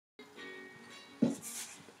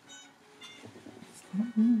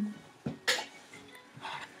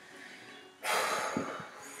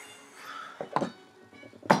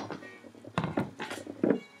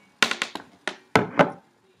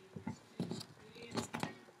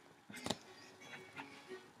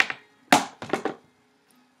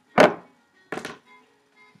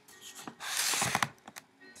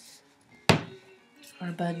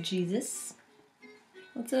Bud Jesus.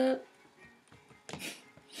 What's up?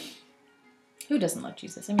 Who doesn't love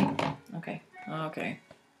Jesus? I mean, okay. I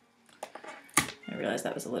realized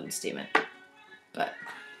that was a loaded statement. But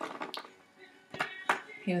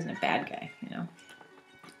he wasn't a bad guy, you know.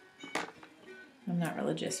 I'm not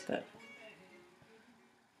religious, but,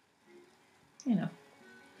 you know,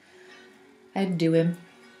 I'd do him.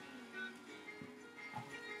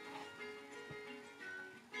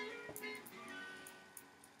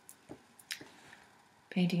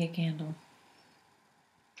 Painting a candle.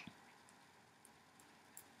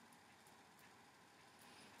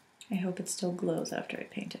 I hope it still glows after I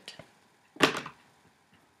paint it.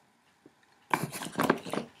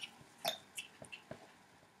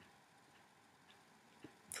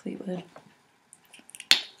 Fleetwood.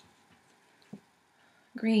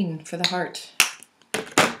 Green for the heart.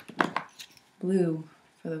 Blue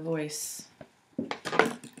for the voice.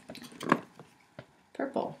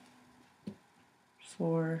 Purple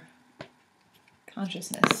for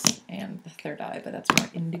consciousness and the third eye, but that's more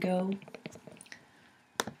indigo.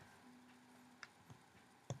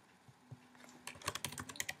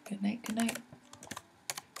 Good night, good night.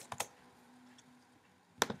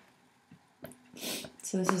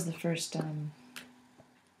 So this is the first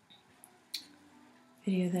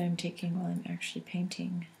video that I'm taking while I'm actually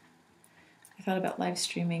painting. I thought about live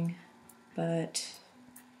streaming, but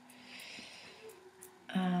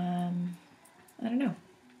I don't know.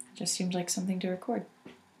 It just seemed like something to record.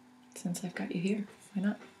 Since I've got you here, why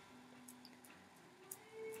not?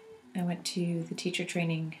 I went to the teacher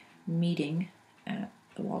training meeting at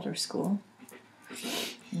the Waldorf School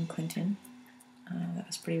in Clinton. That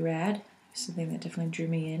was pretty rad. Something that definitely drew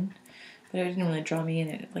me in, but it didn't really draw me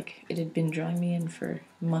in. It had been drawing me in for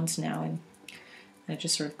months now, and it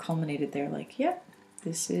just sort of culminated there. Like, yep,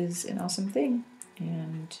 this is an awesome thing,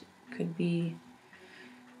 and could be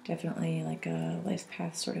definitely like a life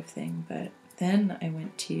path sort of thing. But then I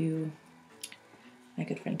went to my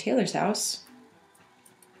good friend Taylor's house,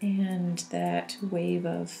 and that wave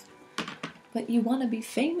of, but you want to be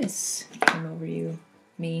famous, came over you,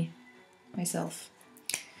 me, myself.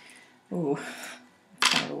 Ooh,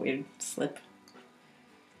 that's kind of a weird slip.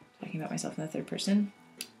 Talking about myself in the third person.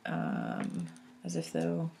 As if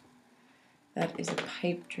though that is a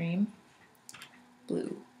pipe dream.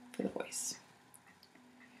 Blue for the voice.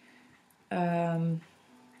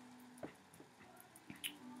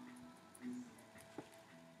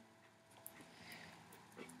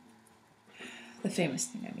 The famous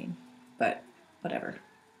thing, I mean. But whatever.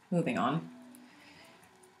 Moving on.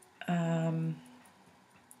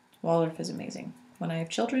 Waldorf is amazing. When I have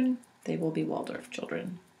children, they will be Waldorf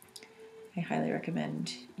children. I highly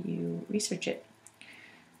recommend you research it.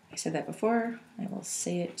 I said that before. I will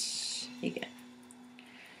say it again.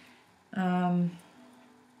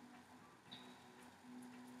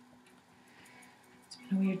 It's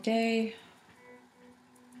been a weird day.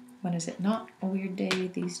 When is it not a weird day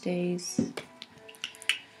these days?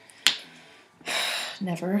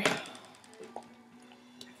 Never.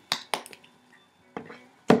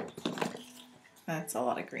 That's a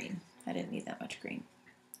lot of green. I didn't need that much green.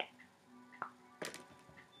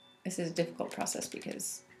 This is a difficult process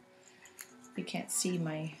because you can't see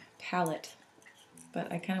my palette,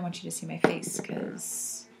 but I kind of want you to see my face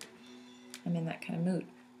because I'm in that kind of mood.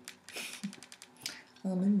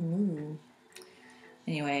 I'm in the mood.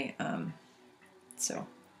 Anyway, so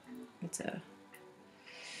it's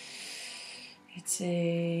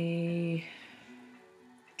a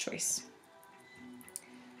choice.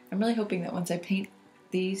 I'm really hoping that once I paint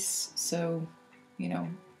these, so, you know,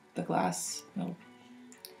 the glass will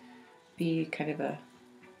be kind of a,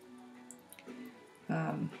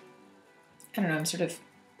 I don't know, I'm sort of,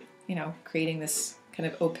 you know, creating this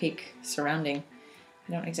kind of opaque surrounding.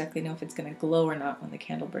 I don't exactly know if it's going to glow or not when the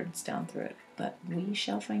candle burns down through it, but we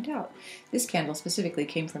shall find out. This candle specifically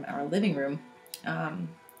came from our living room.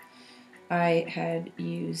 I had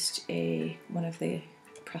used one of the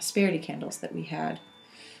prosperity candles that we had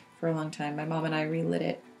for a long time. My mom and I relit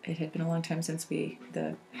it. It had been a long time since the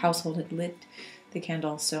household had lit the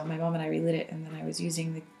candle, so my mom and I relit it, and then I was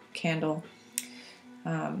using the candle.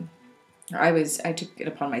 I took it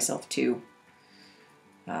upon myself to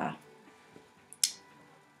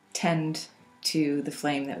tend to the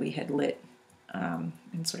flame that we had lit, and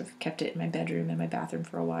sort of kept it in my bedroom and my bathroom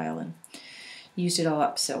for a while and used it all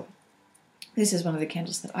up. So this is one of the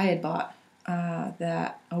candles that I had bought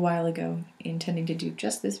that a while ago, intending to do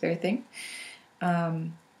just this very thing.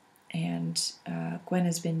 And Gwen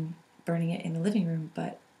has been burning it in the living room,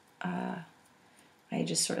 but I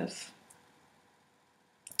just sort of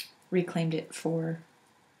reclaimed it for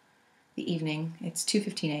the evening. It's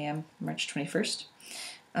 2:15 a.m., March 21st.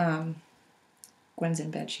 Gwen's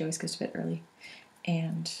in bed. She always goes to bed early.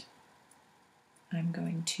 And I'm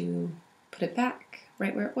going to put it back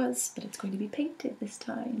right where it was, but it's going to be painted this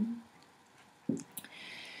time.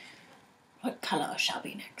 What color shall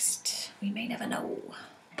be next? We may never know.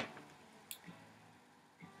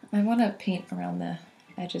 I want to paint around the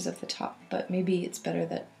edges of the top, but maybe it's better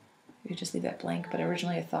that we just leave that blank. But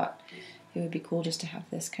originally I thought it would be cool just to have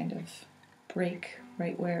this kind of break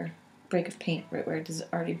of paint right where it is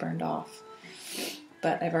already burned off.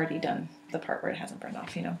 But I've already done the part where it hasn't burned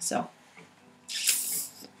off, you know, so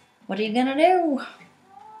what are you gonna do?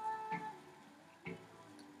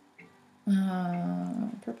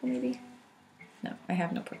 Purple maybe? No, I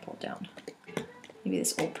have no purple down. Maybe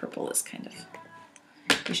this old purple is kind of,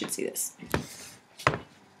 you should see this.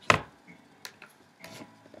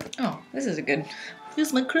 Oh, this is a good,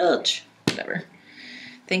 here's my crutch. Whatever.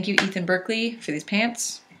 Thank you, Ethan Berkeley, for these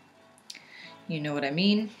pants. You know what I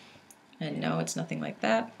mean. And no, it's nothing like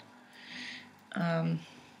that. I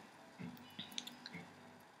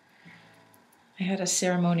had a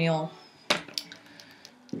ceremonial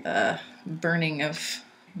burning of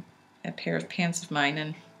a pair of pants of mine,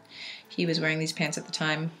 and he was wearing these pants at the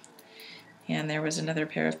time, and there was another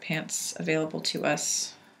pair of pants available to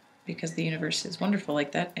us because the universe is wonderful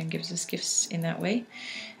like that and gives us gifts in that way,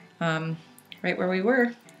 right where we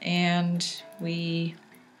were, and I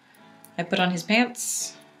put on his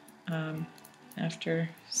pants after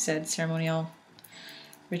said ceremonial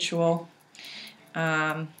ritual,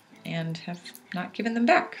 and have not given them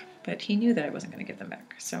back, but he knew that I wasn't going to give them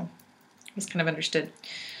back, so it was kind of understood.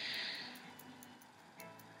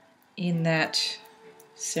 In that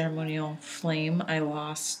ceremonial flame, I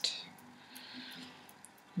lost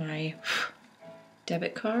my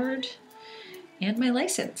debit card and my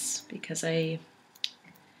license because I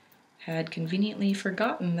had conveniently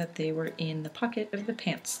forgotten that they were in the pocket of the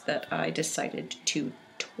pants that I decided to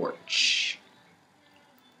torch.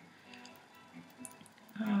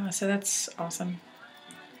 So that's awesome.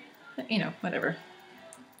 But, you know, whatever.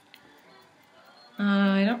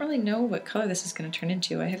 I don't really know what color this is going to turn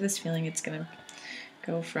into. I have this feeling it's going to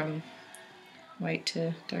go from white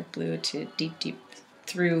to dark blue to deep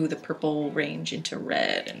through the purple range into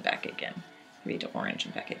red and back again. Maybe to orange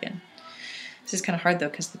and back again. This is kind of hard though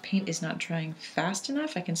because the paint is not drying fast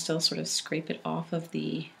enough. I can still sort of scrape it off of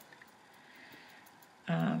the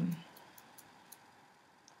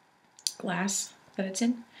glass that it's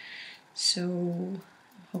in. So I'm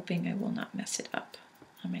hoping I will not mess it up.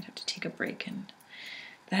 I might have to take a break, and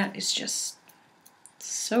that is just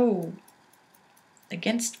so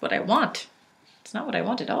against what I want. It's not what I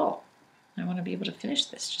want at all. I want to be able to finish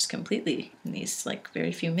this just completely in these like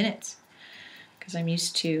very few minutes because I'm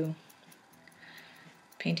used to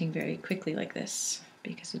painting very quickly like this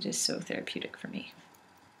because it is so therapeutic for me.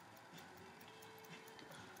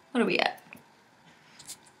 What are we at?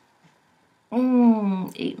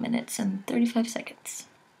 8 minutes and 35 seconds.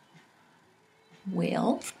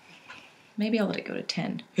 Well, maybe I'll let it go to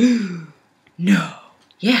 10. No.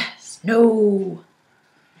 Yes. No.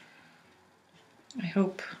 I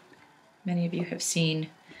hope many of you have seen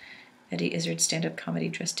Eddie Izzard's stand-up comedy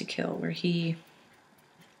Dressed to Kill, where he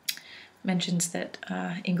mentions that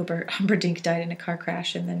Engelbert Humperdinck died in a car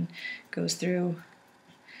crash and then goes through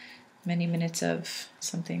many minutes of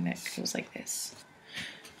something that goes like this.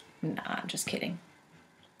 Nah, I'm just kidding.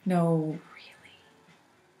 No, really.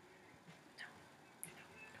 No.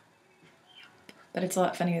 But it's a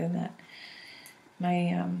lot funnier than that.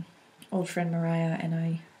 My old friend Mariah and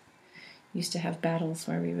I used to have battles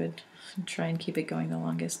where we would try and keep it going the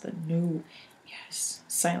longest. The no, yes,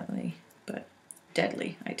 silently, but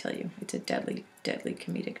deadly, I tell you. It's a deadly, deadly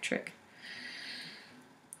comedic trick.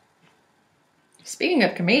 Speaking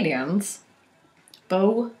of comedians,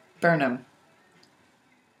 Bo Burnham.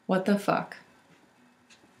 What the fuck?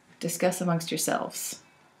 Discuss amongst yourselves.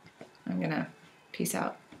 I'm gonna peace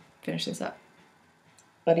out. Finish this up.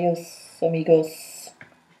 Adios, amigos.